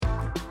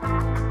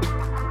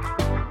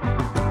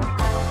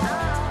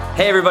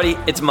Hey everybody,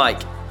 it's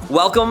Mike.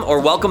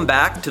 Welcome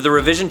back to the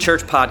Revision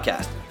Church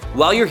podcast.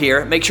 While you're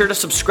here, make sure to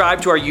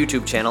subscribe to our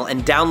YouTube channel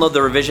and download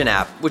the Revision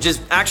app, which is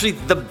actually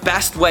the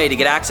best way to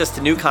get access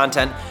to new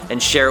content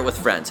and share it with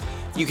friends.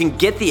 You can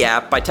get the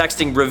app by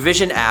texting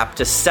Revision app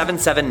to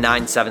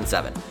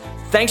 77977.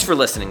 Thanks for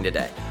listening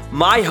today.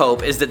 My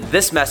hope is that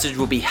this message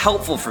will be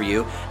helpful for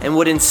you and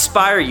would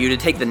inspire you to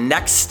take the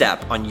next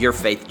step on your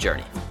faith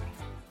journey.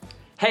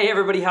 Hey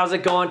everybody, how's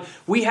it going?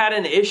 We had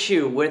an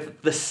issue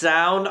with the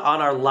sound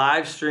on our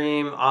live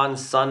stream on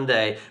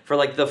Sunday for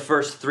like the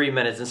first 3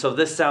 minutes. And so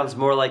this sounds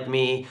more like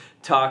me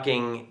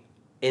talking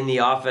in the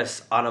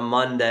office on a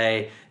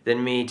Monday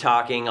than me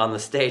talking on the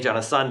stage on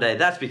a Sunday.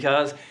 That's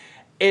because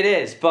it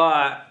is,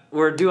 but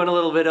we're doing a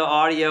little bit of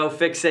audio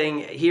fixing.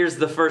 Here's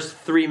the first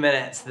 3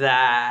 minutes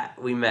that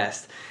we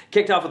missed.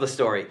 Kicked off with a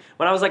story.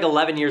 When I was like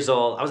 11 years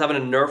old, I was having a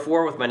Nerf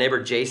war with my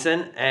neighbor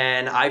Jason,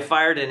 and I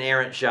fired an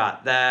errant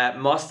shot that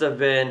must have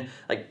been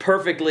like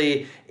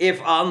perfectly,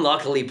 if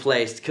unluckily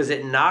placed, because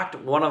it knocked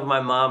one of my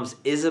mom's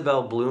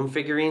Isabel Bloom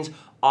figurines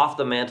off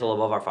the mantle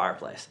above our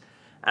fireplace.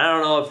 I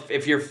don't know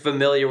if you're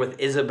familiar with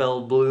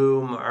Isabel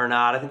Bloom or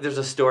not. I think there's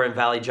a store in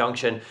Valley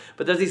Junction.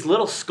 But there's these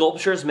little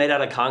sculptures made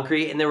out of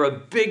concrete, and they were a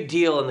big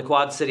deal in the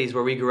Quad Cities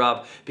where we grew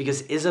up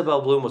because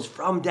Isabel Bloom was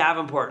from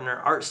Davenport, and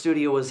her art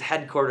studio was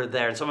headquartered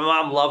there. And so my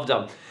mom loved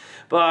them.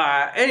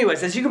 But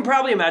anyways, as you can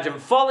probably imagine,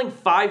 falling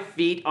 5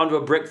 feet onto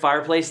a brick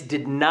fireplace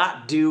did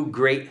not do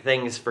great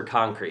things for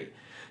concrete.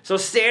 So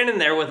standing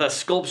there with a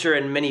sculpture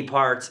in many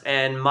parts,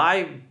 and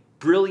my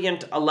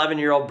brilliant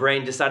 11-year-old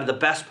brain decided the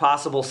best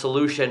possible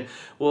solution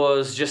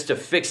was just to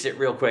fix it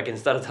real quick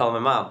instead of telling my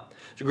mom.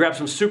 So grabbed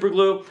some super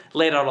glue,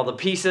 laid out all the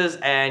pieces,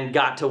 and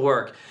got to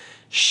work.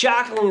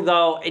 Shockingly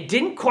though, it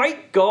didn't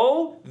quite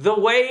go the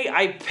way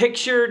I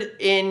pictured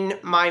in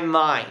my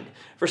mind.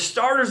 For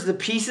starters, the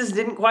pieces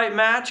didn't quite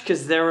match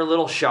because there were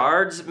little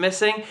shards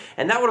missing,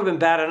 and that would have been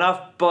bad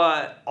enough,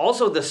 but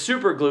also the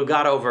super glue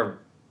got over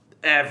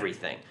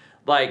everything.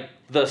 Like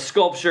the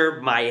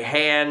sculpture, my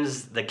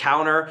hands, the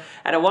counter.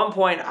 And at one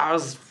point, I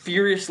was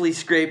furiously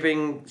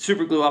scraping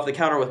super glue off the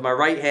counter with my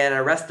right hand, and I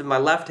rested my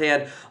left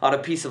hand on a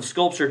piece of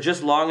sculpture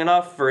just long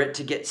enough for it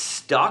to get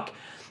stuck.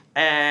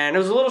 And it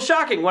was a little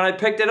shocking when I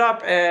picked it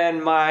up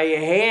and my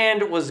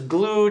hand was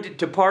glued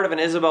to part of an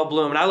Isabel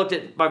Bloom. And I looked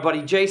at my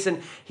buddy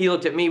Jason, he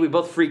looked at me, we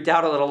both freaked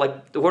out a little,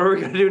 like, what are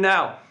we gonna do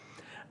now?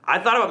 I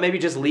thought about maybe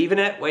just leaving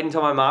it, waiting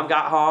until my mom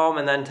got home,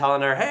 and then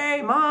telling her,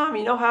 hey mom,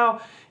 you know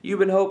how you've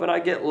been hoping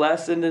I'd get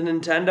less into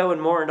Nintendo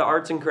and more into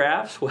arts and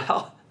crafts?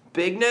 Well,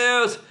 big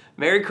news.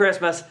 Merry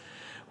Christmas.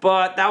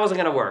 But that wasn't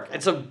going to work.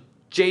 And so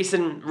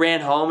Jason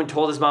ran home and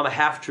told his mom a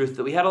half-truth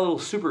that we had a little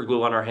super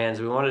glue on our hands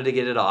and we wanted to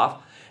get it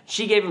off.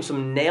 She gave him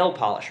some nail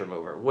polish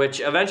remover, which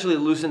eventually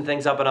loosened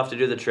things up enough to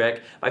do the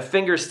trick. My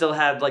fingers still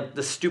had like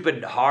the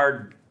stupid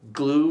hard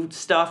glue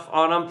stuff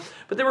on them,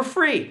 but they were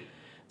free.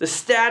 The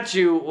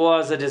statue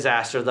was a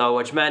disaster though,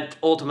 which meant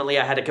ultimately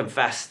I had to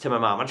confess to my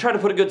mom. I tried to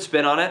put a good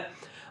spin on it.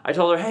 I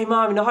told her, hey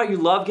mom, you know how you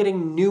love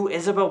getting new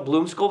Isabel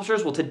Bloom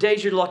sculptures? Well,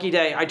 today's your lucky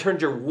day. I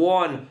turned your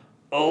one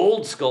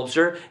old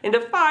sculpture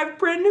into 5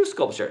 brand new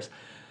sculptures.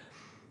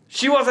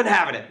 She wasn't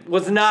having it,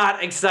 was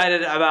not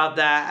excited about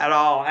that at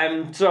all.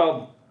 And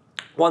so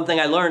one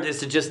thing I learned is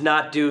to just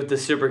not do the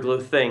super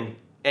glue thing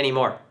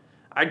anymore.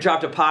 I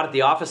dropped a pot at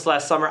the office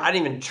last summer. I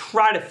didn't even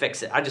try to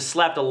fix it. I just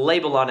slapped a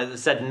label on it that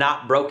said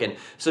not broken.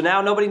 So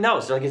now nobody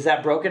knows. They're like, is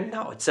that broken?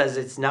 No, it says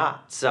it's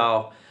not.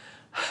 So,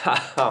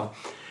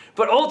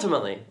 but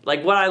ultimately,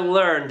 like what I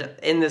learned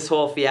in this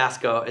whole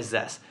fiasco is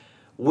this.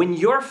 When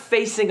you're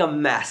facing a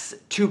mess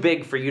too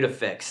big for you to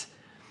fix,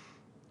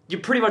 you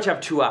pretty much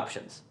have 2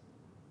 options.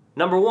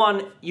 Number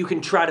 1, you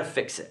can try to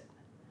fix it.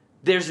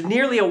 There's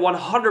nearly a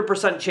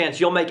 100% chance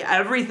you'll make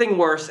everything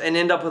worse and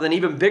end up with an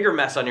even bigger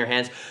mess on your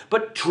hands,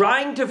 but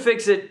trying to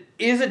fix it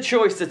is a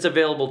choice that's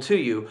available to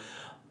you.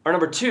 Or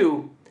number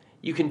 2,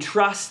 you can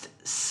trust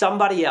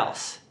somebody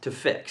else to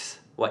fix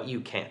what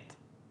you can't.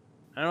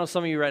 I know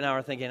some of you right now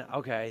are thinking,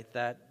 okay,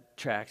 that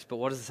tracks, but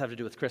what does this have to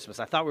do with Christmas?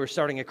 I thought we were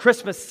starting a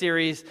Christmas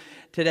series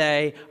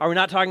today. Are we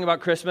not talking about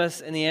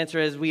Christmas? And the answer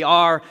is we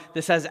are.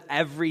 This has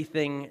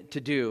everything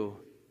to do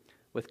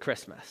with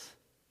Christmas.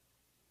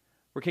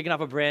 We're kicking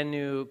off a brand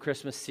new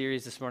Christmas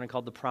series this morning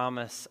called The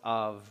Promise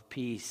of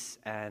Peace.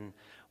 And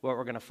what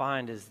we're going to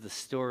find is the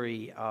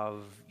story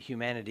of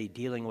humanity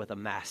dealing with a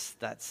mess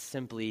that's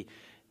simply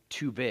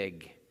too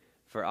big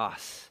for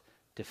us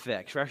to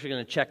fix. We're actually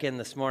going to check in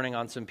this morning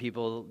on some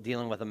people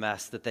dealing with a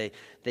mess that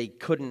they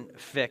couldn't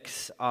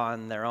fix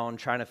on their own,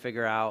 trying to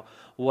figure out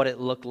what it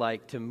looked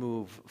like to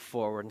move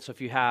forward. And so if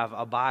you have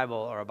a Bible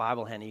or a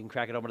Bible handy, you can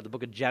crack it open to the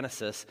book of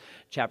Genesis,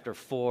 chapter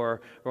 4.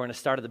 We're going to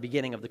start at the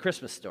beginning of the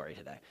Christmas story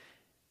today.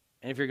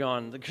 And if you're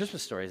going, the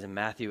Christmas story is in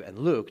Matthew and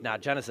Luke,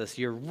 not Genesis,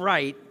 you're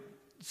right.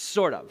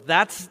 Sort of.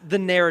 That's the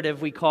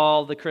narrative we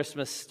call the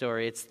Christmas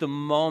story. It's the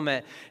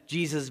moment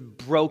Jesus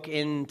broke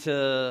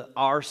into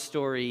our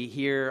story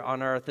here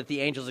on earth, that the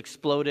angels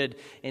exploded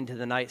into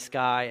the night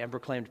sky and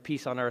proclaimed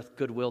peace on earth,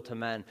 goodwill to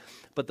men.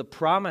 But the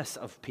promise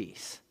of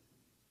peace,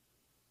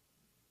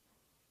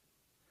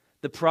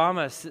 The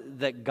promise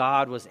that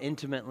God was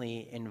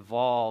intimately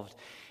involved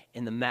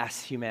in the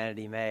mess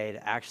humanity made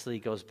actually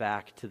goes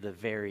back to the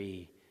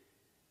very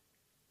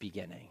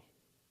beginning.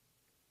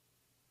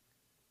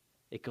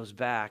 It goes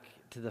back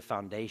to the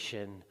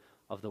foundation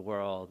of the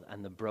world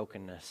and the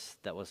brokenness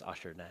that was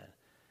ushered in.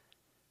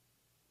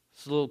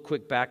 So a little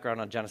quick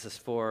background on Genesis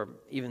 4.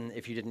 Even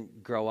if you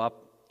didn't grow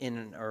up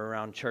in or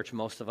around church,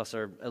 most of us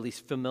are at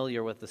least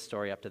familiar with the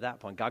story up to that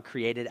point. God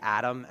created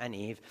Adam and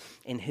Eve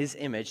in his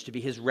image to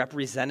be his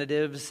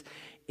representatives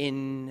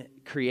in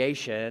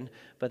creation,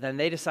 but then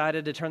they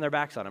decided to turn their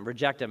backs on him,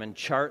 reject him, and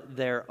chart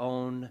their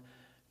own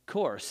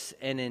course.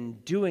 And in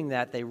doing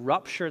that, they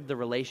ruptured the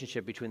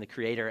relationship between the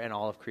Creator and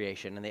all of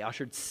creation, and they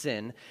ushered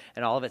sin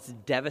and all of its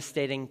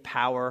devastating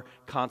power,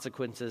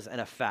 consequences, and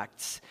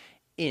effects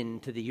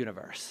into the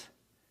universe.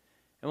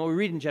 And what we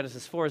read in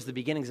Genesis 4 is the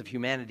beginnings of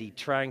humanity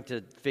trying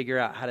to figure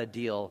out how to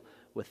deal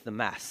with the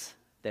mess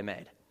they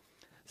made.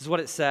 This is what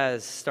it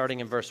says,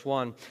 starting in verse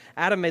 1.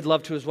 Adam made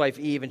love to his wife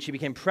Eve, and she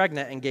became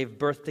pregnant and gave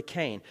birth to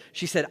Cain.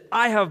 She said,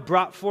 I have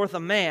brought forth a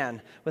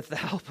man with the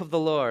help of the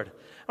Lord.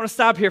 I want to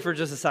stop here for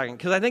just a second,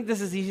 because I think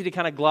this is easy to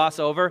kind of gloss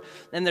over,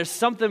 and there's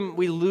something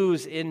we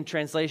lose in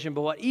translation.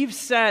 But what Eve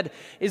said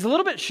is a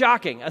little bit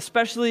shocking,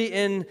 especially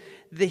in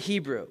the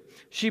Hebrew.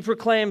 She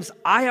proclaims,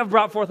 I have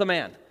brought forth a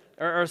man.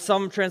 Or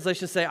some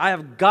translations say, I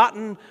have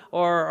gotten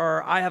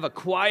or I have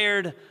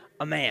acquired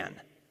a man.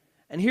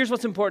 And here's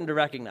what's important to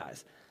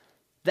recognize.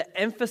 The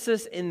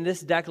emphasis in this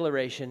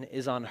declaration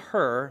is on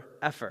her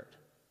effort.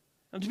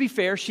 And to be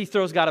fair, she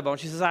throws God a bone.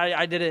 She says,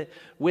 I did it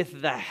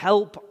with the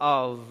help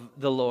of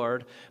the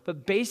Lord.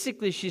 But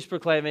basically, she's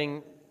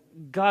proclaiming,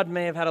 God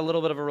may have had a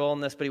little bit of a role in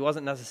this, but he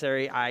wasn't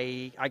necessary.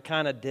 I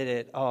kind of did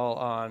it all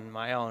on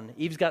my own.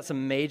 Eve's got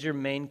some major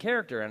main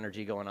character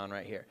energy going on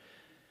right here.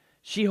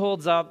 She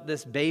holds up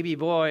this baby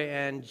boy,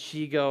 and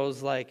she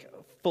goes like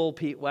full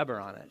Pete Weber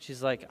on it.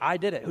 She's like, I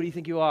did it. Who do you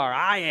think you are?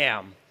 I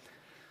am.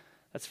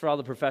 That's for all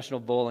the professional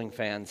bowling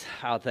fans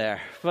out there.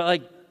 But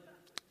like,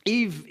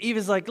 Eve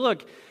is like,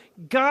 look,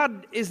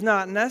 God is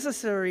not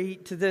necessary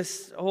to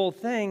this whole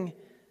thing.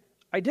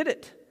 I did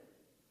it.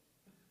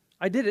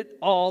 I did it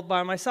all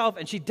by myself.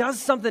 And she does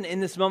something in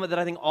this moment that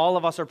I think all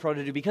of us are prone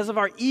to do. Because of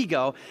our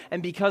ego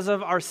and because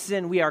of our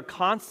sin, we are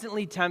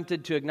constantly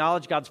tempted to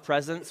acknowledge God's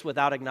presence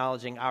without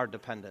acknowledging our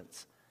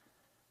dependence.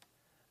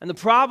 And the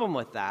problem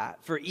with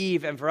that, for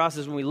Eve and for us,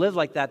 is when we live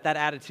like that, that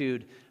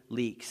attitude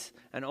leaks.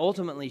 And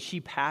ultimately, she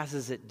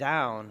passes it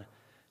down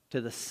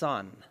to the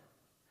son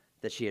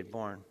that she had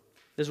born.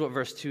 This is what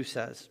verse 2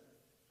 says.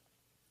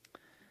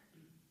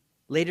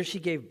 Later she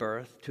gave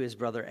birth to his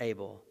brother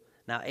Abel.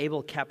 Now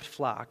Abel kept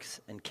flocks,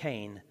 and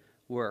Cain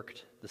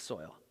worked the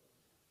soil.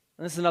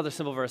 And this is another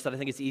simple verse that I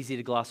think it's easy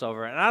to gloss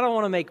over. And I don't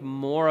want to make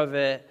more of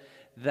it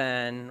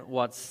than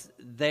what's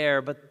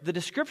there, but the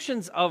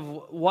descriptions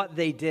of what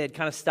they did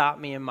kind of stopped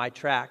me in my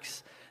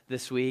tracks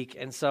this week.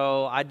 And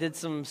so I did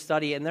some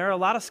study, and there are a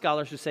lot of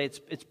scholars who say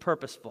it's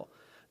purposeful,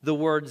 the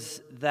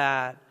words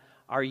that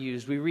are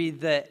used. We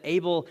read that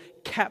Abel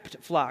kept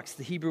flocks.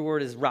 The Hebrew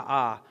word is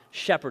ra'ah,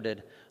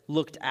 shepherded,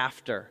 looked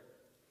after.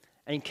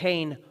 And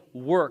Cain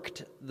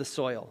worked the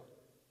soil.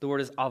 The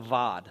word is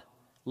avad,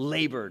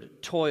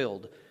 labored,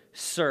 toiled,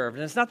 served.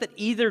 And it's not that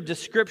either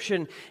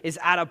description is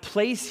out of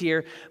place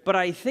here, but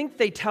I think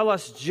they tell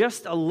us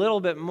just a little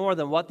bit more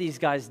than what these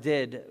guys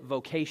did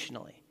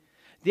vocationally.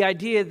 The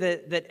idea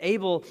that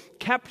Abel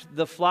kept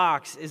the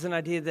flocks is an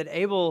idea that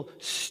Abel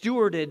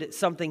stewarded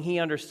something he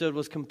understood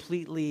was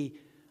completely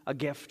a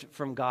gift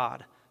from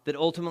God, that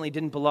ultimately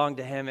didn't belong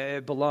to him,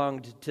 it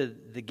belonged to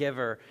the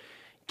giver.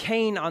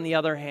 Cain, on the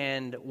other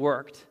hand,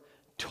 worked,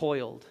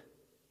 toiled.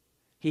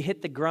 He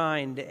hit the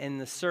grind in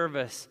the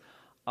service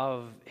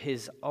of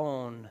his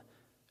own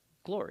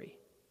glory.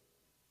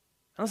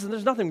 Now listen,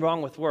 there's nothing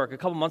wrong with work. A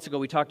couple months ago,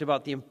 we talked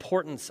about the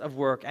importance of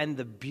work and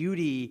the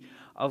beauty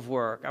of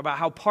work, about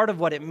how part of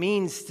what it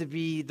means to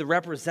be the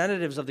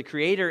representatives of the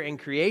Creator in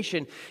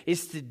creation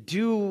is to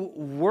do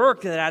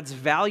work that adds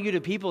value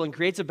to people and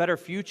creates a better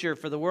future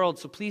for the world.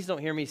 So please don't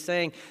hear me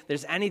saying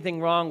there's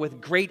anything wrong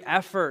with great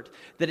effort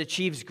that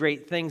achieves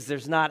great things.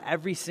 There's not.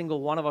 Every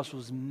single one of us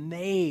was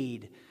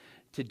made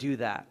to do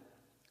that.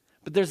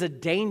 But there's a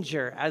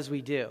danger as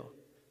we do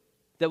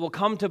that we'll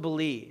come to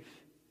believe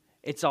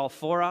it's all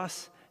for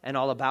us and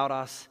all about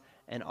us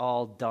and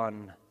all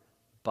done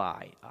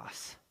by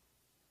us.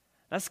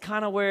 That's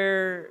kind of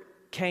where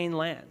Cain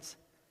lands.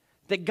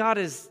 That God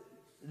is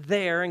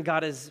there and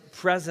God is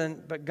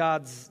present, but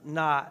God's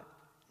not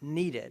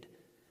needed.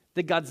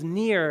 That God's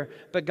near,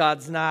 but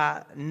God's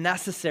not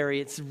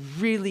necessary. It's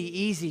really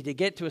easy to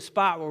get to a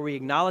spot where we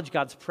acknowledge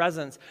God's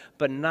presence,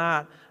 but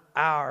not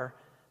our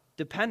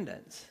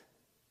dependence.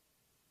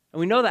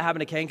 And we know that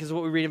happened to Cain because of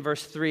what we read in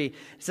verse 3. It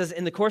says,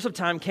 in the course of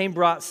time, Cain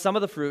brought some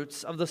of the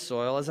fruits of the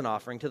soil as an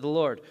offering to the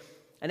Lord.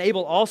 And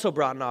Abel also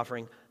brought an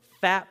offering,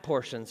 fat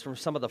portions from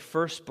some of the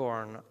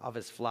firstborn of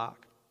his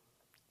flock.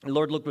 The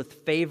Lord looked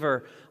with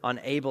favor on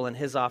Abel and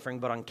his offering,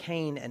 but on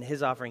Cain and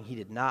his offering he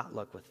did not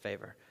look with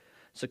favor.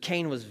 So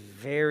Cain was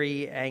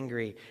very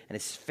angry, and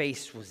his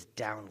face was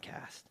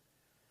downcast.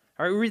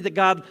 All right, we read that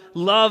God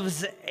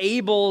loves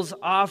Abel's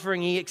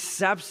offering. He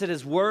accepts it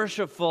as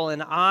worshipful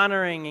and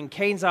honoring, and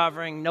Cain's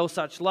offering, no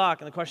such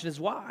luck. And the question is,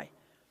 why?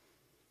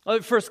 Well,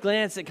 at first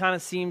glance, it kind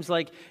of seems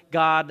like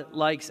God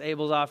likes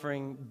Abel's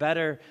offering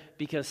better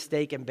because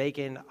steak and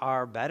bacon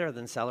are better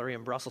than celery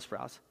and Brussels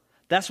sprouts.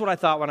 That's what I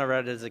thought when I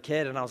read it as a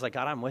kid, and I was like,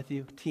 God, I'm with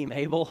you, Team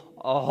Abel,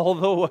 all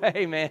the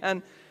way,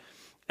 man.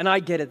 And I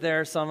get it.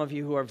 There are some of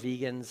you who are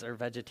vegans or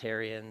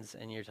vegetarians,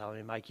 and you're telling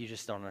me, Mike, you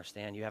just don't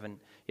understand. You haven't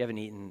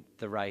eaten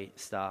the right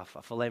stuff.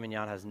 A filet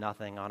mignon has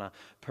nothing on a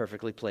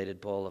perfectly plated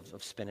bowl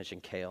of spinach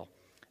and kale.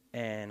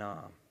 And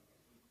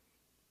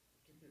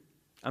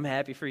I'm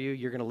happy for you.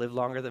 You're going to live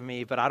longer than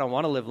me, but I don't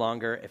want to live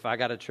longer if I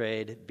got to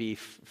trade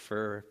beef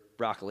for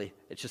broccoli.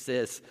 It just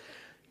is.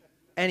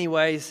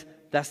 Anyways,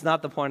 that's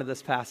not the point of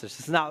this passage.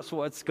 It's not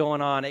what's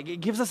going on. It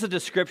gives us a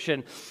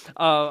description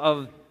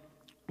of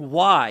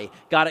why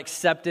God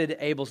accepted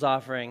Abel's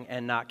offering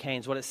and not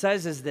Cain's. What it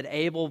says is that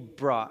Abel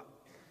brought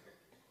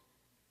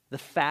the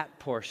fat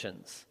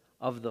portions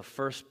of the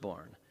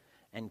firstborn,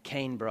 and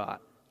Cain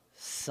brought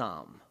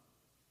some.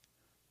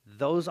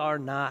 Those are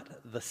not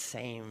the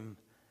same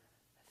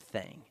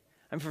thing.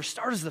 I mean, for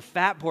starters, the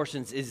fat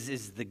portions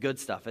is the good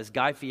stuff. As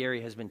Guy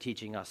Fieri has been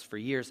teaching us for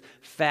years,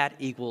 fat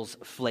equals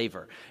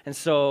flavor. And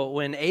so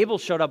when Abel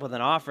showed up with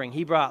an offering,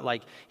 he brought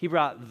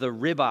the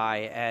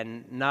ribeye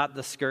and not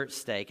the skirt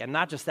steak. And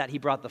not just that, he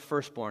brought the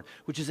firstborn,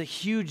 which is a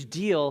huge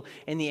deal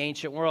in the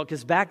ancient world.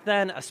 Because back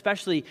then,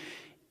 especially,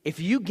 if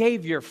you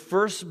gave your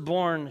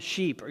firstborn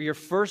sheep or your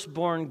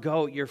firstborn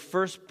goat, your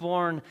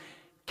firstborn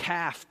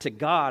calf to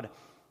God,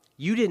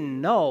 you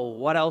didn't know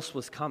what else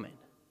was coming.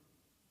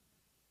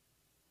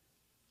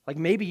 Like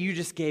maybe you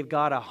just gave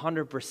God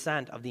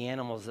 100% of the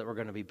animals that were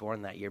going to be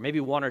born that year. Maybe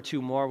one or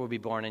two more would be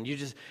born, and you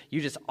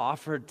just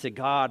offered to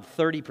God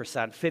 30%,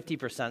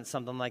 50%,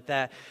 something like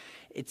that.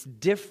 It's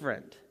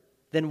different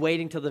than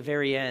waiting till the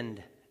very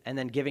end and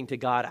then giving to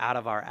God out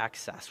of our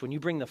excess. When you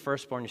bring the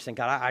firstborn, you're saying,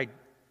 God,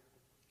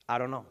 I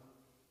don't know.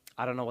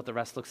 I don't know what the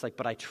rest looks like,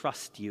 but I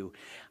trust you.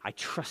 I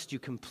trust you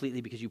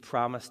completely because you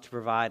promised to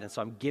provide, and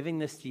so I'm giving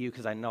this to you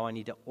because I know I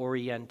need to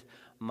orient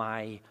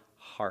my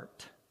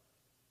heart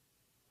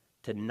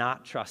to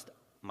not trust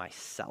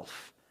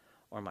myself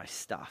or my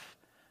stuff,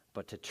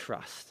 but to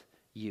trust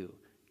you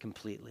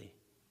completely.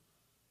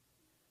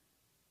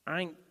 I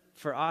think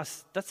for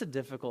us, that's a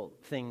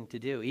difficult thing to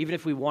do. Even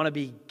if we want to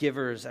be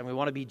givers and we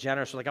want to be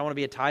generous, like I want to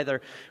be a tither,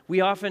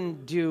 we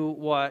often do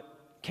what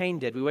Cain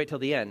did. We wait till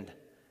the end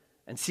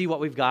and see what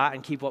we've got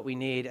and keep what we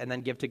need and then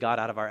give to God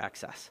out of our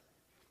excess.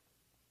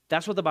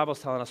 That's what the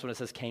Bible's telling us when it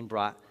says Cain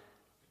brought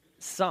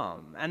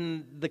some.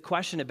 And the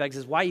question it begs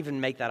is, why even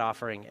make that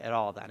offering at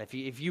all then?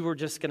 If you were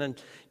just going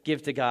to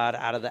give to God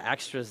out of the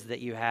extras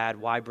that you had,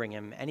 why bring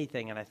him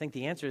anything? And I think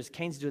the answer is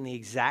Cain's doing the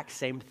exact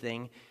same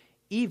thing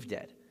Eve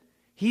did.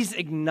 He's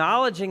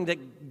acknowledging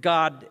that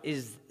God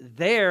is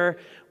there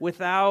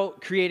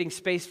without creating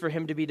space for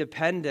him to be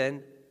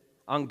dependent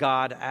on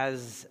God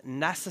as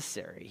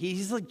necessary.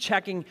 He's like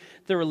checking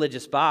the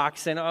religious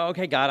box and,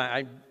 okay,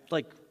 God,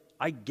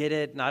 I get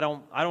it, and I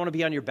don't want to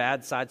be on your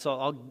bad side,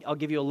 so I'll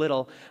give you a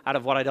little out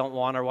of what I don't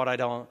want or what I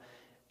don't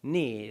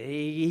need.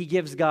 He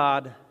gives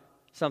God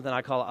something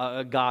I call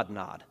a God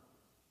nod.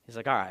 He's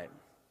like, all right,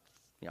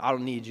 I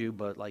don't need you,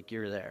 but like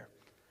you're there.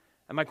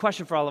 And my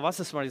question for all of us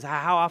this morning is,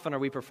 how often are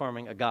we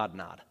performing a God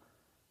nod?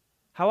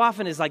 How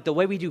often is like the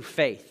way we do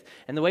faith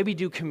and the way we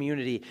do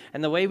community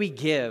and the way we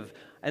give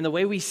and the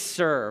way we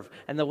serve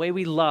and the way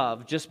we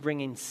love just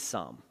bringing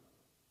some?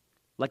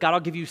 Like, God,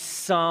 I'll give you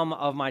some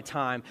of my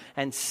time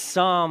and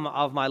some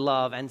of my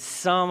love and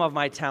some of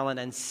my talent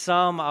and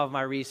some of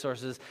my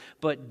resources,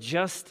 but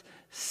just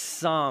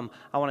some.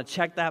 I want to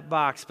check that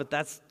box, but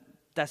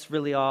that's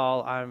really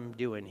all I'm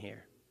doing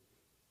here.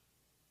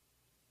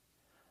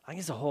 I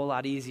think it's a whole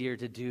lot easier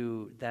to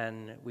do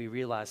than we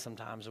realize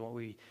sometimes. And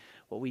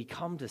what we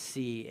come to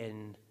see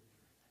in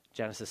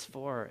Genesis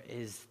 4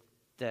 is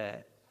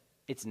that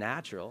it's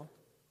natural.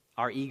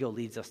 Our ego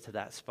leads us to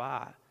that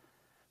spot.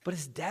 But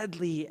it's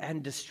deadly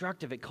and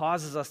destructive. It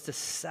causes us to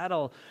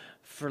settle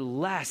for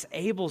less.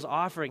 Abel's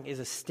offering is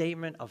a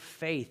statement of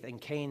faith,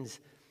 and Cain's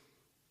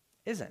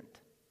isn't,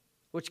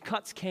 which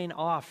cuts Cain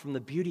off from the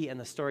beauty and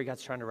the story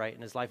God's trying to write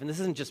in his life. And this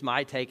isn't just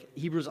my take.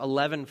 Hebrews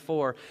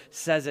 11:4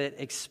 says it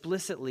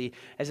explicitly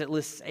as it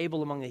lists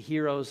Abel among the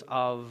heroes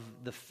of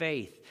the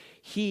faith.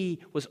 He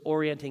was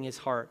orienting his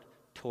heart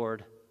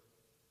toward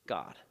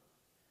God,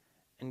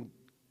 and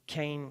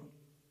Cain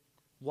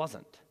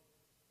wasn't.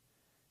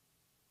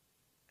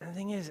 And the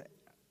thing is,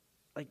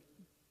 like,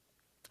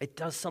 it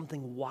does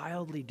something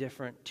wildly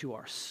different to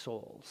our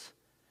souls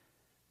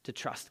to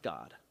trust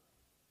God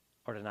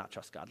or to not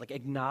trust God. Like,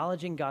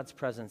 acknowledging God's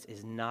presence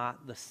is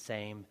not the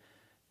same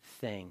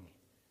thing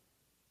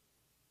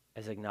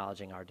as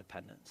acknowledging our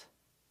dependence.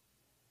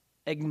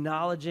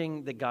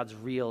 Acknowledging that God's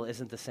real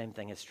isn't the same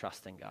thing as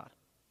trusting God.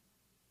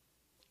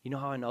 You know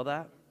how I know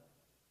that?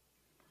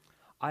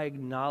 I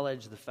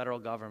acknowledge the federal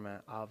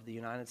government of the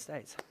United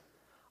States.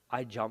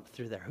 I jump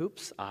through their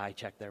hoops, I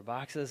check their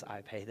boxes,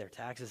 I pay their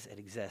taxes, it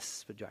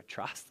exists. But do I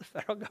trust the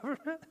federal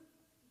government?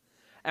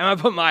 Am I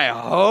put my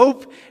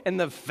hope in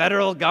the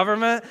federal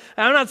government?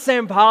 And I'm not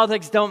saying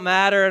politics don't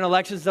matter and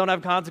elections don't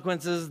have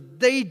consequences.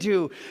 They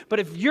do. But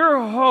if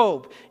your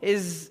hope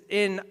is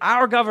in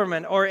our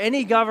government or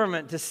any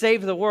government to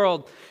save the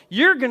world,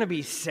 you're going to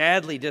be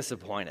sadly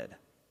disappointed.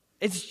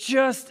 It's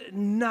just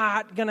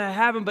not going to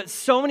happen. But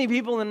so many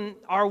people in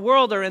our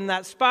world are in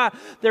that spot.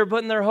 They're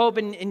putting their hope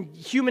in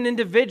human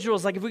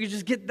individuals. Like if we could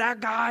just get that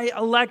guy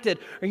elected,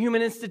 or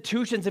human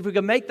institutions, if we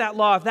could make that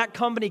law, if that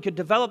company could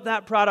develop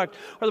that product,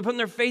 or they're putting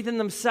their faith in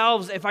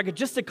themselves. If I could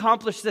just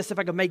accomplish this, if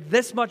I could make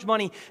this much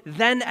money,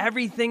 then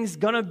everything's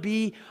going to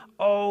be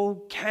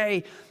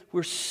okay.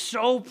 We're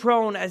so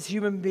prone as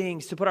human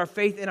beings to put our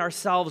faith in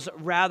ourselves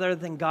rather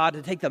than God,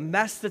 to take the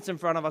mess that's in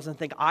front of us and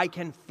think, I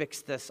can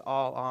fix this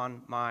all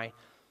on my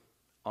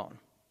own.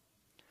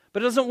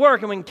 But it doesn't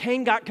work. And when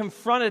Cain got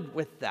confronted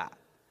with that,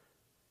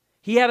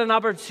 he had an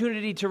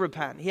opportunity to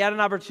repent. He had an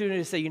opportunity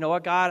to say, you know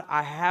what, God,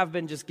 I have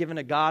been just given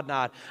a God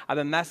nod. I've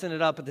been messing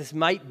it up, but this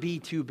might be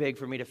too big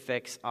for me to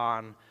fix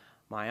on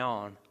my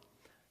own.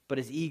 But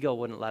his ego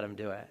wouldn't let him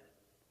do it.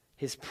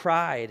 His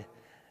pride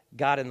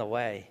got in the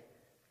way.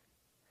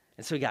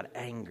 And so he got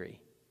angry.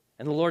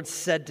 And the Lord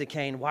said to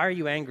Cain, why are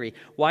you angry?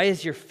 Why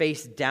is your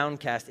face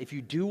downcast? If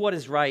you do what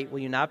is right, will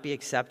you not be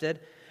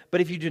accepted?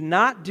 But if you do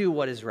not do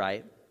what is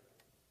right,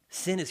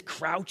 sin is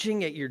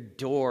crouching at your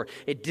door.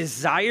 It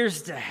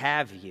desires to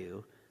have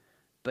you,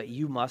 but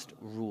you must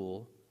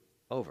rule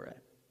over it.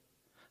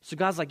 So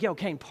God's like, yo,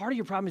 Cain, part of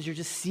your problem is you're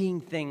just seeing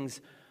things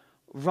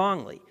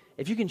wrongly.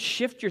 If you can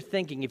shift your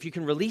thinking, if you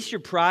can release your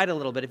pride a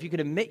little bit, if you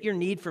can admit your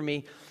need for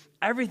me,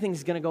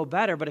 everything's going to go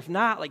better. But if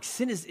not, like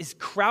sin is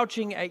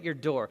crouching at your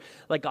door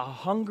like a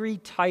hungry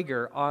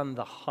tiger on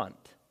the hunt,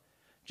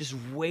 just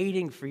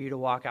waiting for you to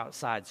walk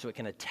outside so it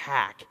can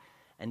attack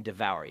and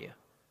devour you.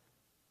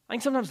 I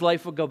think sometimes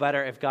life would go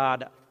better if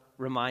God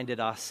reminded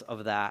us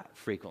of that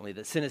frequently,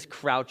 that sin is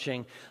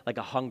crouching like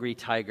a hungry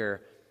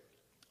tiger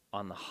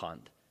on the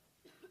hunt.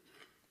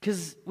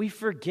 Because we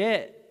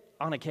forget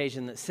on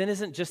occasion that sin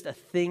isn't just a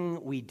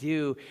thing we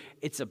do,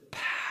 it's a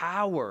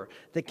power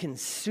that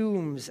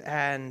consumes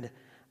and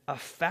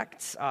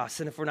affects us.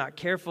 And if we're not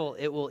careful,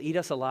 it will eat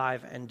us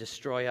alive and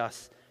destroy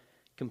us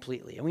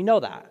completely. And we know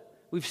that.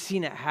 We've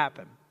seen it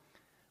happen.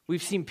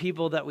 We've seen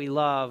people that we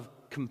love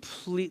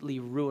completely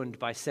ruined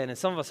by sin. And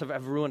some of us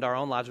have ruined our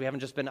own lives. We haven't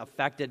just been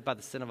affected by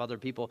the sin of other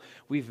people.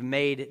 We've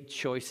made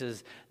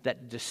choices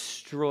that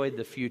destroyed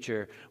the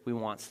future we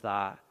once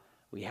thought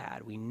we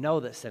had. We know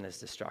that sin is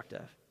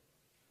destructive.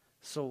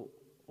 So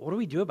what do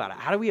we do about it?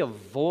 How do we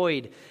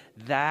avoid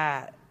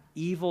that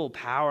evil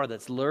power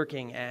that's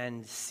lurking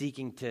and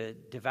seeking to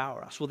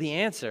devour us? Well, the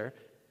answer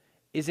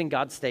is in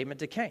God's statement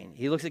to Cain.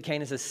 He looks at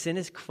Cain and says, sin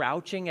is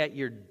crouching at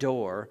your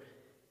door.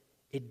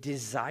 It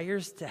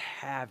desires to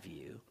have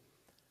you,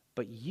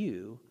 but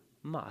you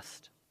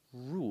must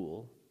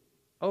rule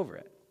over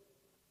it.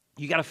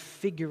 You got to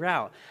figure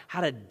out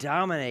how to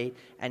dominate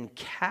and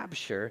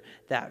capture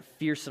that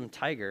fearsome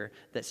tiger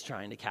that's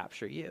trying to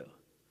capture you,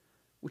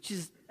 which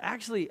is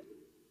actually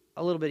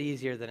a little bit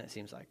easier than it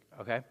seems like,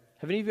 okay?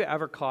 Have any of you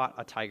ever caught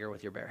a tiger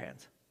with your bare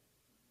hands?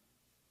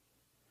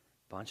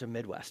 Bunch of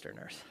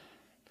Midwesterners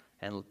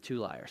and two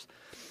liars.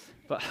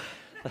 But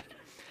I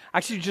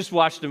actually just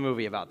watched a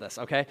movie about this,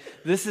 okay?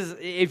 This is,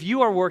 if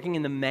you are working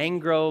in the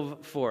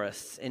mangrove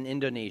forests in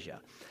Indonesia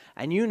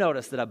and you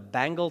notice that a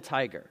Bengal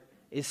tiger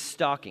is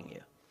stalking you,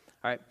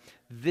 all right,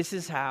 this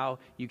is how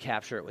you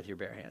capture it with your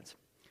bare hands.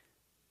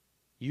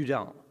 You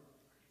don't.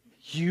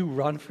 You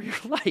run for your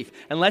life.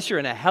 Unless you're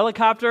in a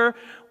helicopter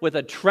with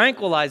a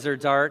tranquilizer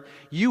dart,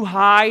 you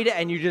hide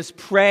and you just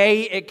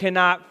pray it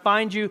cannot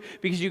find you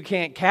because you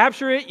can't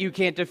capture it, you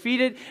can't defeat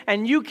it,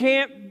 and you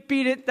can't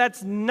beat it.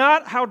 That's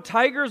not how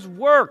tigers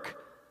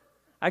work.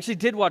 I actually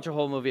did watch a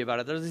whole movie about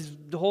it. There's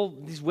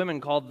these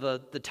women called the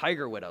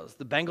tiger widows.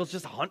 The Bengals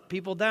just hunt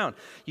people down.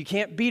 You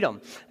can't beat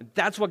them.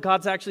 That's what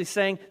God's actually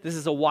saying. This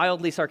is a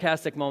wildly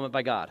sarcastic moment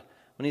by God.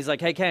 When he's like,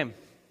 hey, Cain,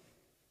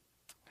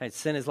 hey,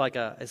 sin is like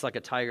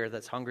a tiger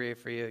that's hungry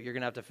for you. You're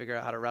going to have to figure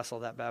out how to wrestle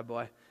that bad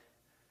boy.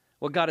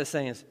 What God is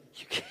saying is,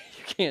 you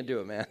can't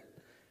do it, man.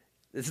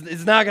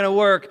 It's not going to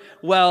work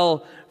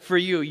well for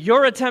you.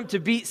 Your attempt to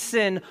beat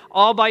sin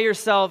all by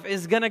yourself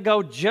is going to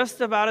go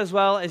just about as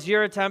well as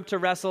your attempt to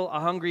wrestle a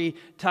hungry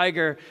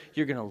tiger.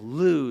 You're going to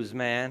lose,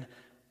 man.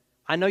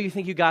 I know you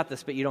think you got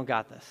this, but you don't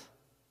got this.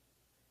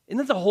 Isn't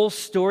that the whole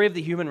story of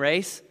the human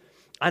race?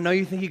 I know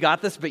you think you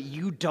got this, but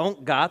you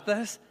don't got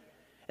this.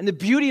 And the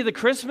beauty of the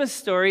Christmas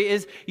story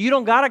is you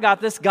don't got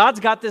this. God's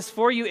got this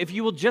for you if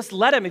you will just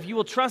let him, if you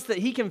will trust that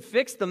he can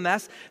fix the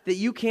mess that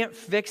you can't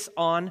fix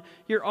on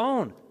your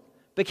own.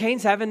 But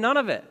Cain's having none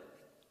of it.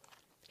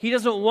 He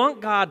doesn't want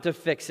God to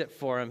fix it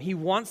for him. He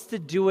wants to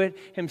do it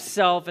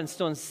himself. And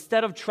so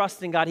instead of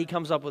trusting God, he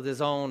comes up with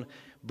his own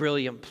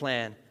brilliant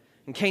plan.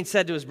 And Cain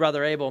said to his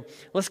brother Abel,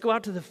 let's go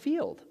out to the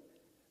field.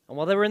 And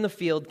while they were in the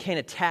field, Cain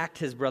attacked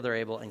his brother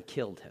Abel and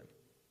killed him.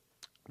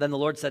 Then the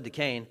Lord said to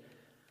Cain,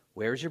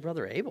 where's your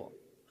brother Abel?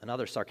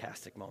 Another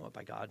sarcastic moment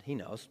by God. He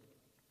knows.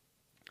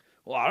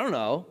 Well, I don't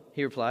know,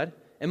 he replied.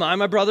 Am I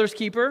my brother's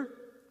keeper?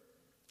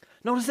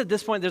 Notice at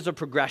this point there's a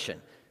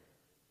progression.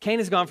 Cain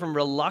has gone from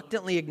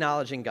reluctantly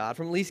acknowledging God,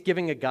 from at least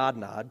giving a God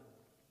nod,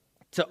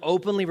 to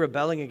openly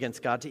rebelling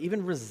against God, to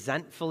even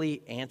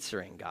resentfully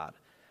answering God.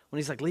 When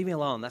he's like, leave me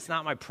alone, that's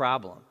not my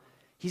problem.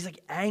 He's like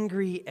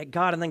angry at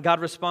God, and then God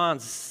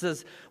responds,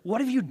 says,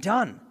 what have you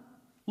done?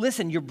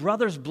 Listen, your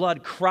brother's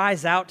blood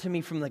cries out to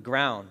me from the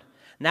ground.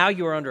 Now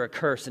you are under a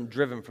curse and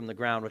driven from the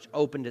ground, which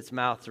opened its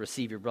mouth to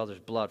receive your brother's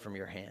blood from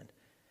your hand.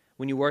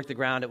 When you work the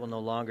ground, it will no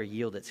longer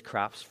yield its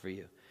crops for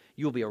you.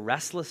 You will be a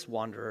restless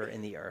wanderer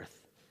in the earth.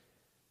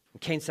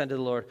 And Cain said to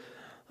the Lord,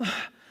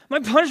 my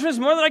punishment is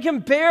more than I can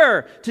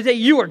bear. Today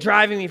you are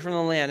driving me from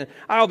the land, and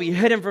I will be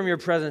hidden from your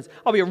presence.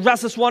 I'll be a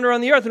restless wanderer on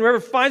the earth, and whoever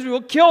finds me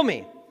will kill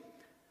me.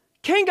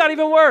 Cain got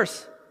even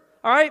worse,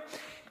 all right?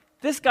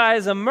 This guy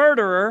is a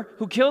murderer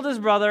who killed his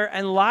brother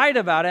and lied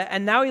about it,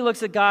 and now he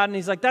looks at God and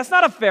he's like, that's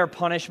not a fair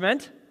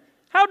punishment.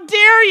 How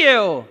dare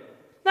you?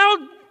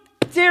 How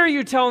dare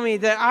you tell me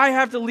that I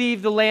have to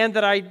leave the land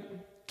that I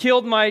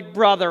killed my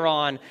brother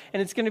on,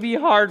 and it's going to be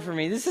hard for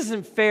me. This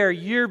isn't fair.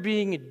 You're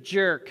being a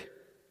jerk.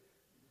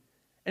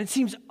 And it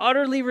seems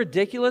utterly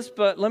ridiculous,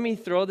 but let me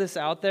throw this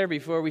out there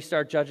before we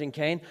start judging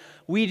Cain.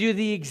 We do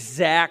the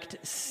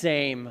exact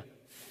same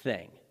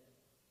thing.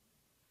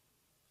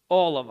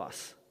 All of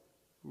us.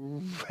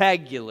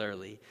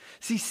 Regularly.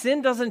 See,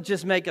 sin doesn't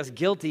just make us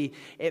guilty,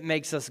 it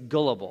makes us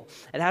gullible.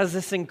 It has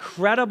this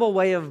incredible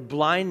way of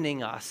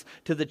blinding us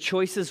to the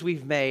choices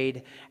we've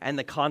made and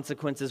the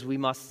consequences we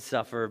must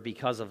suffer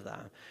because of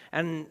them,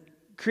 and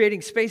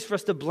creating space for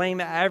us to blame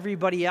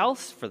everybody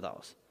else for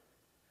those.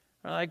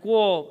 We're like,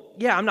 well,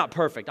 yeah, I'm not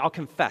perfect. I'll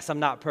confess I'm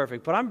not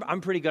perfect, but I'm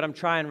pretty good. I'm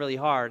trying really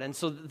hard. And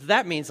so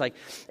that means, like,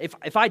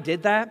 if I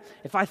did that,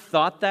 if I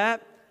thought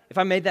that, if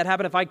I made that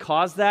happen, if I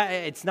caused that,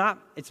 it's not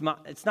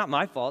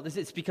my fault.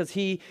 It's because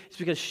he, it's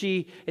because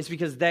she, it's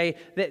because they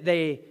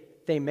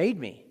made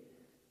me.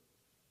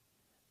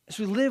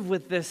 So we live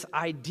with this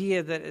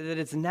idea that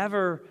it's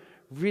never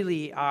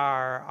really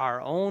our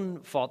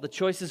own fault. The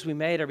choices we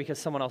made are because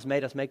someone else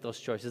made us make those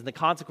choices. And the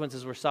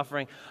consequences we're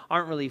suffering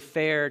aren't really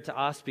fair to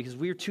us because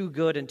we're too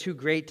good and too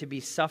great to be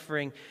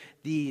suffering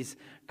these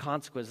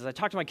consequences. I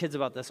talk to my kids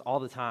about this all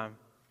the time,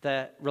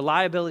 that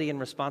reliability and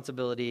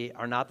responsibility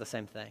are not the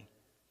same thing.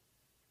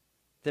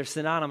 They're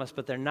synonymous,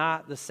 but they're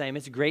not the same.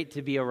 It's great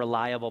to be a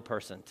reliable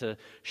person, to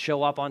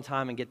show up on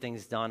time and get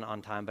things done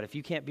on time. But if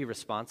you can't be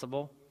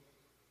responsible,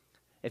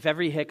 if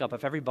every hiccup,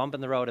 if every bump in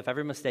the road, if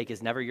every mistake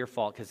is never your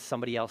fault because it's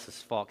somebody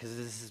else's fault, because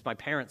this is my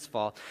parents'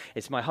 fault,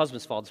 it's my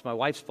husband's fault, it's my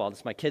wife's fault,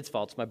 it's my kid's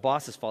fault, it's my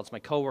boss's fault, it's my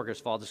coworker's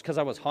fault, it's because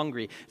I was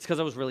hungry, it's because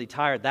I was really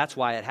tired, that's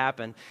why it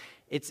happened.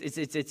 It's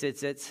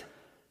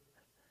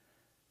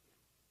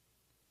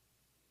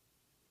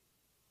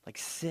like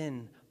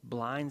sin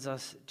blinds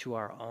us to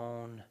our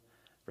own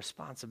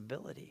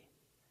responsibility.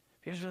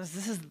 Because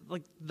this is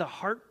like the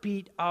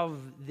heartbeat of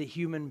the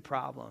human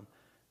problem.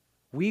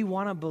 We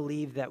want to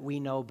believe that we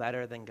know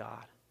better than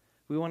God.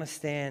 We want to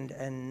stand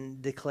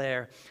and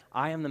declare,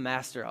 I am the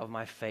master of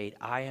my fate.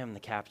 I am the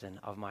captain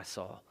of my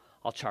soul.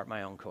 I'll chart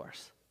my own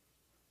course.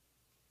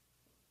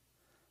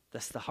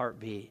 That's the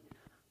heartbeat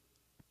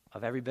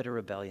of every bit of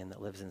rebellion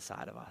that lives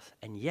inside of us.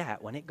 And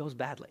yet, when it goes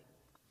badly,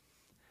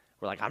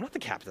 we're like, I'm not the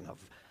captain of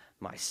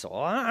my soul.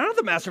 I'm not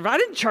the master. I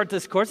didn't chart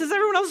this course. It's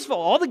everyone else's fault.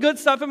 All the good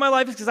stuff in my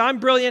life is because I'm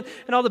brilliant,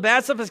 and all the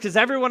bad stuff is because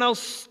everyone else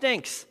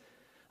stinks.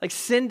 Like,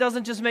 sin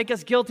doesn't just make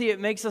us guilty, it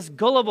makes us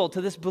gullible to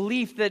this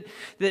belief that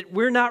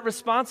we're not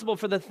responsible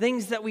for the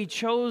things that we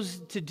chose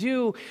to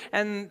do,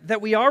 and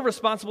that we are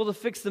responsible to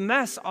fix the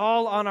mess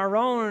all on our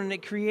own. And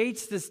it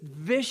creates this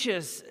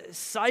vicious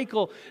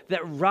cycle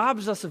that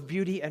robs us of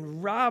beauty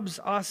and robs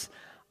us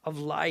of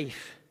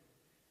life.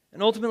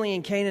 And ultimately,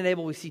 in Cain and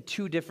Abel, we see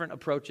two different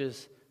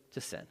approaches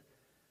to sin.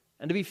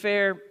 And to be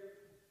fair,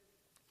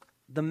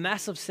 the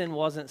mess of sin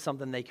wasn't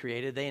something they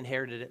created. They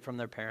inherited it from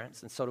their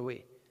parents, and so do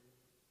we.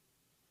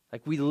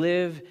 Like, we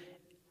live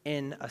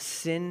in a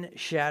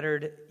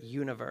sin-shattered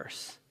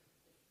universe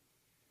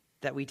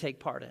that we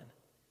take part in.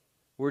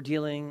 We're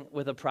dealing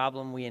with a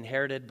problem we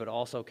inherited but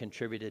also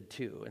contributed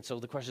to. And so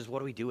the question is, what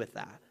do we do with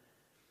that?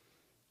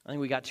 I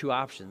think we got two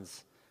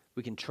options.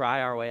 We can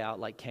try our way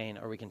out like Cain,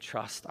 or we can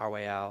trust our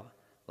way out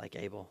like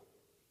Abel.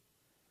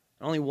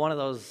 Only one of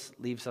those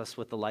leaves us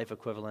with the life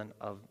equivalent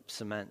of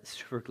cement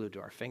super glued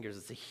to our fingers.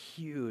 It's a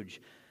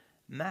huge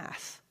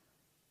mess.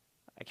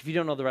 Like, if you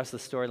don't know the rest of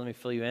the story, let me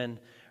fill you in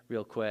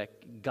real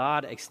quick.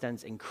 God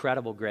extends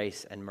incredible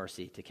grace and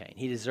mercy to Cain.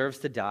 He deserves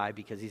to die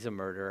because he's a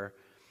murderer,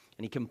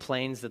 and he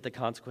complains that the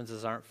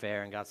consequences aren't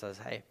fair, and God says,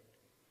 hey,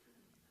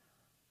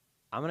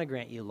 I'm going to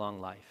grant you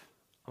long life.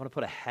 I'm going to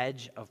put a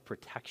hedge of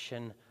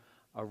protection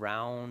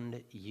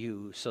around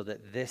you so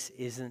that this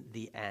isn't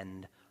the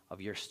end of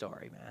your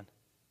story, man.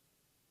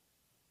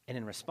 And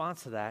in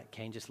response to that,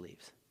 Cain just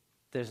leaves.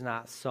 There's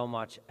not so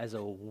much as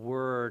a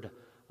word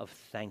of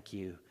thank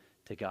you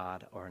to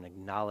God or an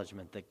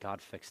acknowledgement that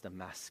God fixed a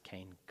mess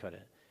Cain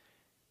couldn't.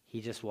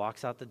 He just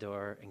walks out the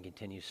door and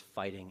continues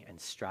fighting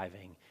and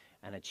striving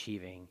and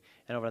achieving.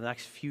 And over the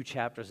next few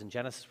chapters in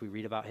Genesis, we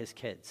read about his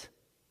kids.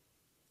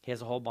 He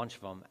has a whole bunch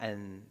of them.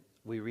 And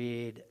we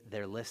read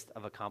their list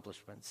of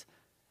accomplishments.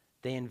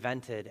 They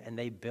invented and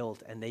they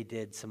built and they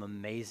did some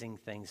amazing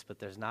things, but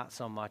there's not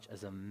so much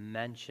as a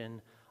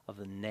mention of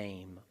the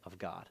name of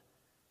God.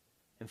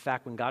 In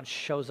fact, when God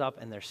shows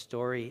up in their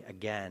story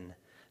again,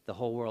 the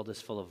whole world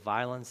is full of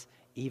violence,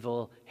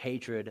 evil,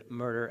 hatred,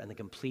 murder, and the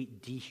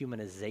complete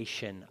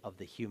dehumanization of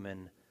the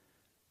human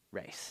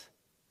race.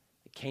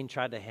 Cain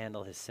tried to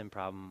handle his sin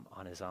problem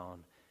on his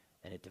own,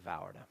 and it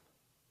devoured him.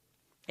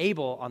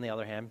 Abel, on the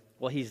other hand,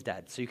 well, he's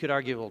dead. So you could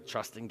argue, well,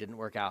 trusting didn't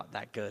work out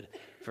that good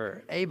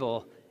for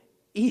Abel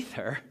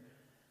either.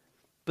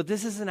 But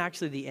this isn't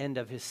actually the end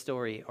of his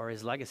story or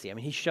his legacy. I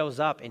mean, he shows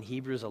up in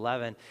Hebrews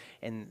 11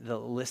 in the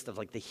list of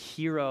like the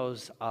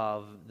heroes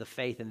of the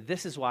faith. And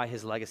this is why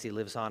his legacy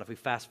lives on. If we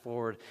fast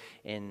forward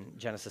in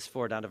Genesis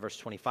 4 down to verse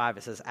 25,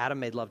 it says, Adam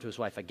made love to his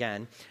wife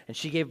again, and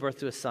she gave birth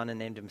to a son and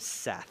named him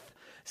Seth,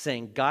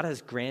 saying, God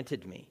has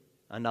granted me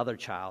another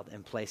child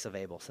in place of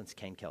Abel since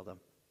Cain killed him.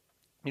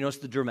 You notice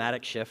the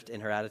dramatic shift in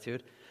her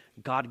attitude?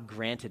 God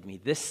granted me.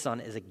 This son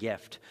is a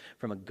gift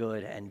from a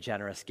good and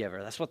generous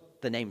giver. That's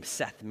what the name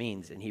Seth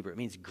means in Hebrew. It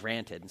means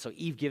granted. And so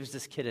Eve gives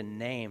this kid a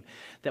name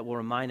that will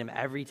remind him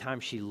every time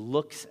she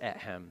looks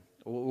at him,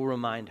 will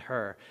remind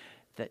her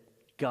that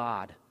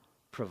God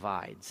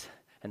provides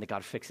and that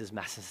God fixes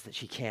messes that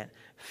she can't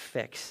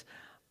fix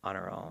on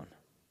her own.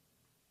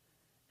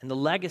 And the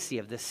legacy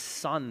of this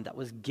son that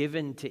was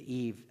given to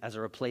Eve as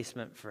a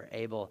replacement for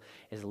Abel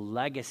is a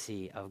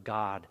legacy of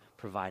God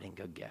providing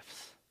good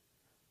gifts.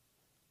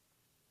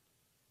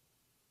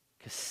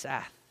 Because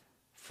Seth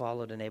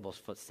followed in Abel's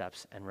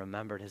footsteps and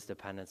remembered his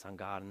dependence on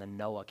God. And then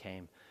Noah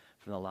came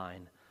from the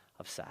line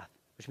of Seth.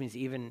 Which means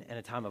even in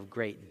a time of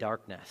great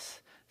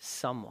darkness,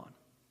 someone,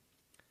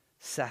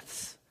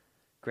 Seth's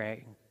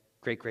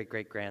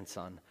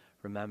great-great-great-grandson,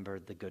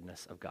 remembered the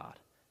goodness of God.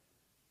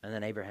 And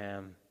then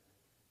Abraham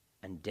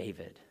and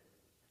David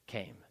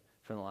came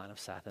from the line of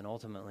Seth. And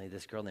ultimately,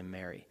 this girl named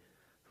Mary,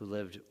 who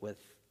lived with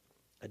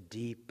a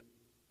deep,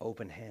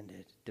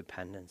 open-handed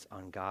dependence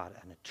on God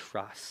and a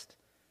trust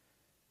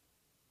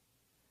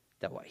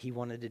that what he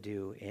wanted to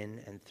do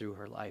in and through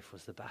her life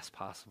was the best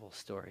possible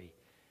story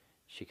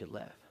she could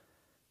live.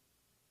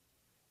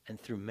 And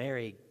through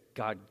Mary,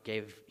 God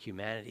gave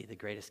humanity the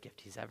greatest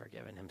gift he's ever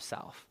given,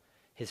 himself,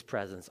 his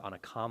presence on a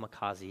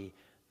kamikaze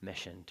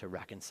mission to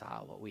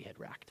reconcile what we had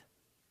wrecked.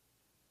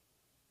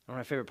 One of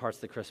my favorite parts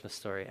of the Christmas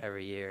story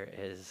every year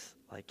is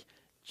like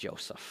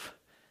Joseph.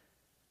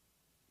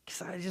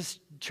 Because I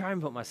just try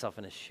and put myself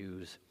in his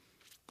shoes.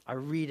 I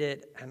read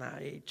it and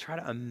I try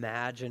to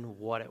imagine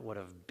what it would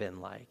have been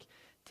like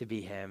to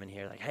be him and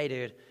hear like, hey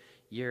dude,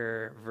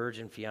 your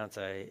virgin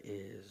fiance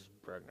is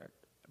pregnant,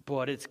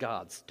 but it's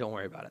God's. Don't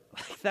worry about it.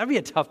 That'd be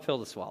a tough pill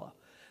to swallow.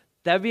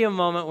 That'd be a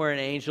moment where an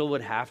angel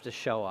would have to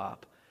show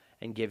up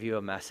and give you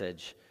a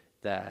message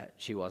that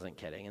she wasn't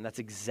kidding. And that's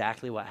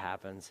exactly what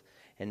happens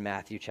in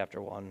Matthew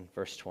chapter 1,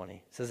 verse 20.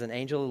 It says, an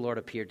angel of the Lord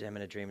appeared to him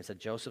in a dream and said,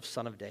 Joseph,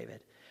 son of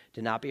David,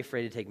 do not be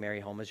afraid to take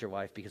Mary home as your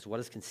wife, because what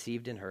is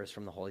conceived in her is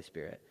from the Holy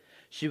Spirit.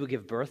 She will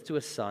give birth to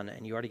a son,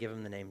 and you are to give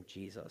him the name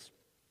Jesus,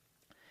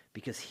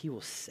 because he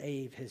will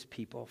save his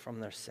people from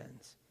their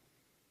sins.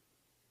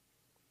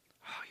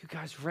 Oh, you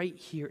guys, right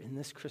here in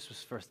this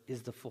Christmas verse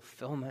is the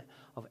fulfillment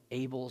of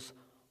Abel's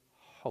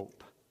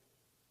hope.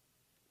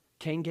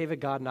 Cain gave a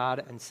God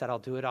nod and said, I'll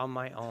do it on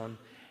my own,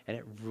 and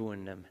it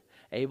ruined him.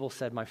 Abel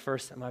said, my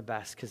first and my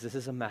best, because this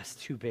is a mess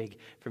too big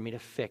for me to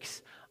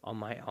fix on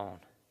my own.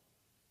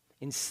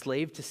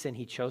 Enslaved to sin,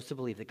 he chose to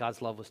believe that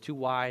God's love was too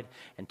wide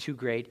and too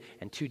great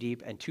and too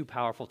deep and too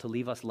powerful to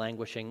leave us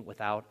languishing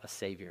without a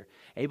Savior.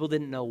 Abel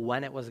didn't know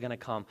when it was going to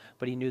come,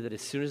 but he knew that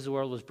as soon as the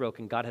world was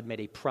broken, God had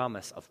made a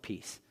promise of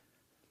peace.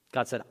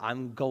 God said,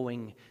 I'm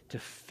going to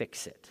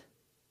fix it.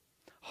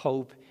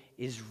 Hope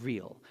is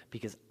real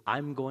because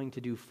I'm going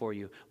to do for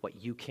you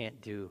what you can't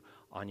do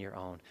on your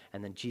own.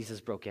 And then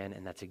Jesus broke in,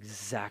 and that's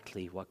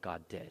exactly what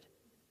God did.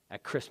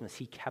 At Christmas,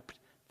 he kept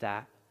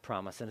that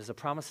promise. And as a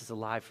promise is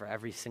alive for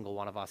every single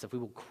one of us, if we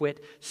will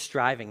quit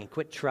striving and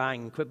quit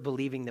trying and quit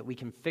believing that we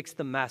can fix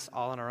the mess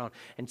all on our own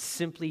and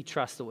simply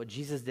trust that what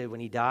Jesus did when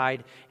he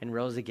died and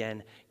rose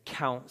again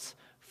counts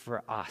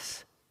for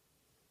us,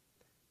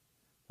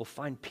 we'll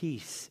find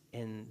peace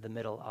in the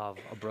middle of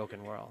a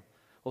broken world.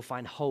 We'll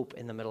find hope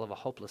in the middle of a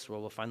hopeless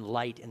world. We'll find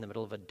light in the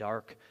middle of a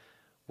dark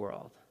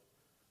world.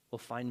 We'll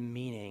find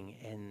meaning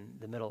in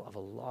the middle of a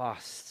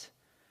lost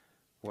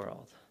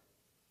world.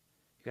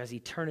 You guys,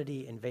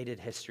 eternity invaded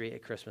history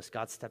at Christmas.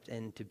 God stepped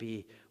in to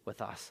be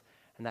with us,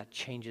 and that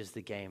changes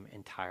the game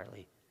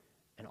entirely.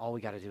 And all we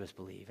got to do is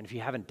believe. And if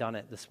you haven't done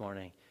it this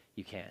morning,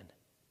 you can.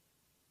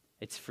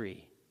 It's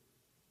free,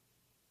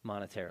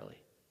 monetarily.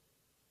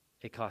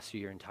 It costs you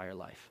your entire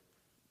life.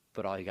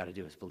 But all you got to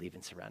do is believe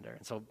and surrender.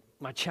 And so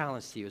my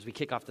challenge to you as we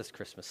kick off this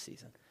Christmas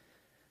season,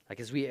 like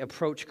as we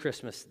approach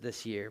Christmas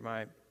this year,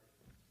 my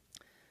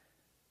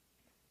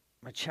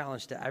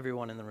challenge to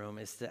everyone in the room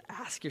is to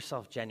ask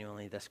yourself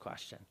genuinely this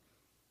question.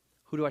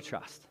 Who do I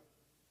trust?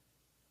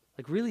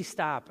 Like really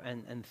stop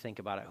and think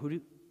about it.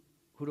 Who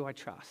do I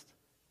trust?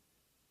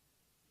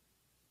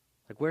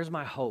 Like where's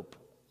my hope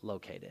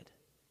located?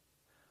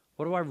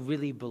 What do I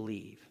really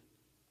believe?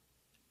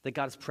 That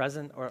God is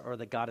present or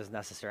that God is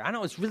necessary? I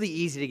know it's really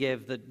easy to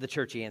give the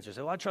churchy answer.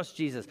 So, well, I trust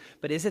Jesus.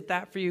 But is it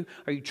that for you?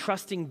 Are you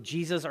trusting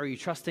Jesus? Are you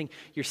trusting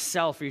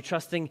yourself? Are you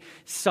trusting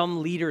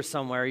some leader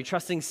somewhere? Are you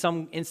trusting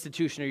some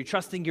institution? Are you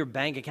trusting your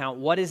bank account?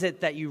 What is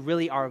it that you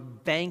really are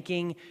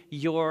banking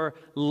your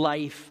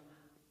life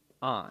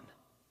on?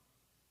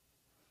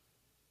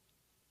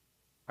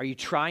 Are you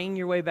trying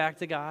your way back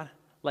to God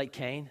like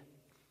Cain?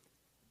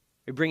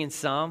 Are you bringing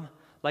some?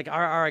 Like, all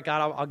right,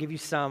 God, I'll give you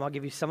some. I'll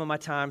give you some of my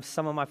time,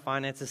 some of my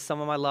finances,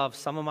 some of my love,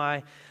 some of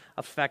my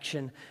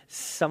affection,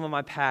 some of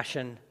my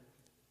passion,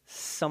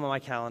 some of my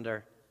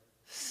calendar,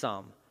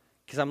 some.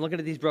 Because I'm looking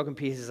at these broken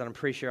pieces and I'm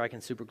pretty sure I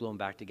can super glue them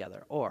back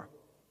together. Or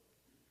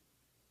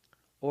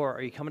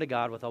are you coming to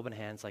God with open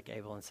hands like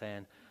Abel and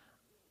saying,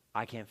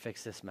 I can't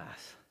fix this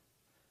mess,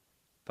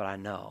 but I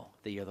know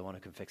that you're the one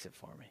who can fix it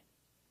for me.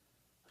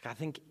 Like, I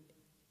think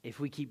if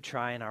we keep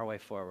trying our way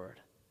forward,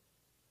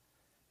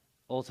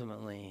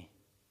 ultimately,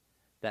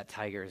 that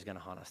tiger is going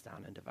to hunt us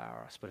down and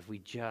devour us. But if we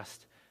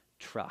just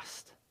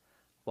trust,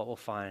 what we'll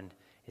find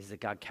is that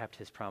God kept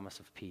his promise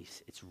of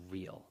peace. It's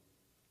real.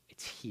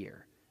 It's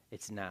here.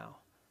 It's now.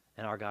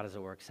 And our God is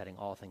at work setting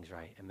all things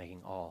right and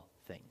making all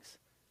things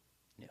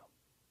new.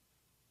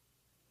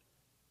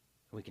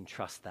 And we can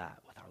trust that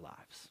with our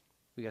lives.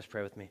 Will you guys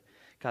pray with me?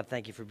 God,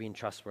 thank you for being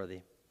trustworthy.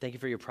 Thank you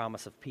for your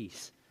promise of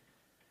peace.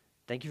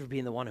 Thank you for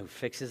being the one who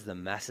fixes the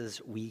messes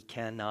we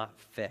cannot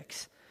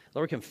fix.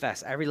 Lord, we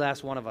confess, every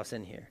last one of us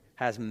in here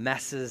has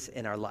messes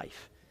in our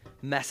life,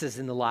 messes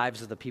in the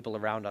lives of the people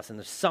around us. And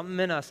there's something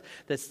in us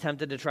that's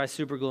tempted to try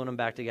super gluing them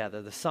back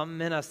together. There's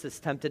something in us that's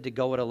tempted to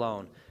go it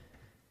alone,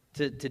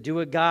 to do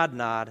a God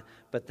nod,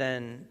 but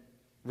then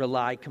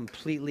rely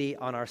completely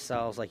on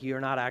ourselves, like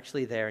you're not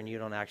actually there and you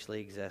don't actually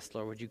exist.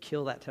 Lord, would you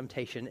kill that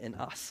temptation in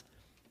us?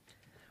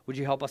 Would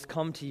you help us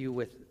come to you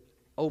with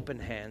open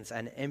hands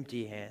and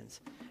empty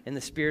hands, in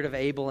the spirit of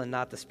Abel and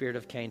not the spirit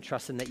of Cain,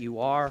 trusting that you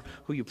are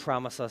who you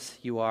promise us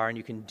you are, and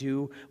you can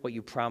do what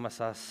you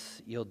promise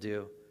us you'll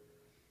do.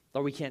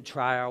 Lord, we can't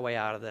try our way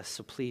out of this,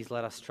 so please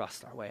let us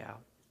trust our way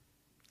out.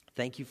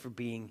 Thank you for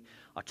being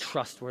a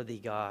trustworthy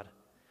God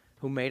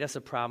who made us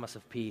a promise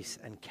of peace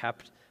and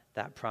kept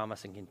that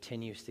promise and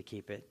continues to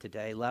keep it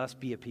today. Let us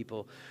be a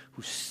people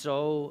who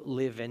so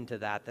live into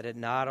that it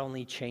not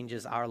only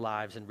changes our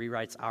lives and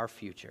rewrites our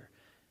future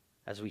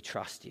as we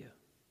trust you,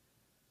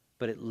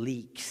 but it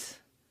leaks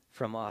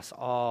from us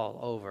all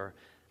over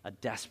a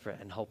desperate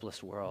and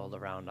hopeless world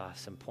around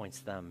us and points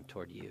them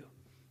toward you.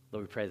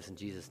 Lord, we pray this in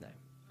Jesus' name.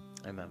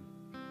 Amen.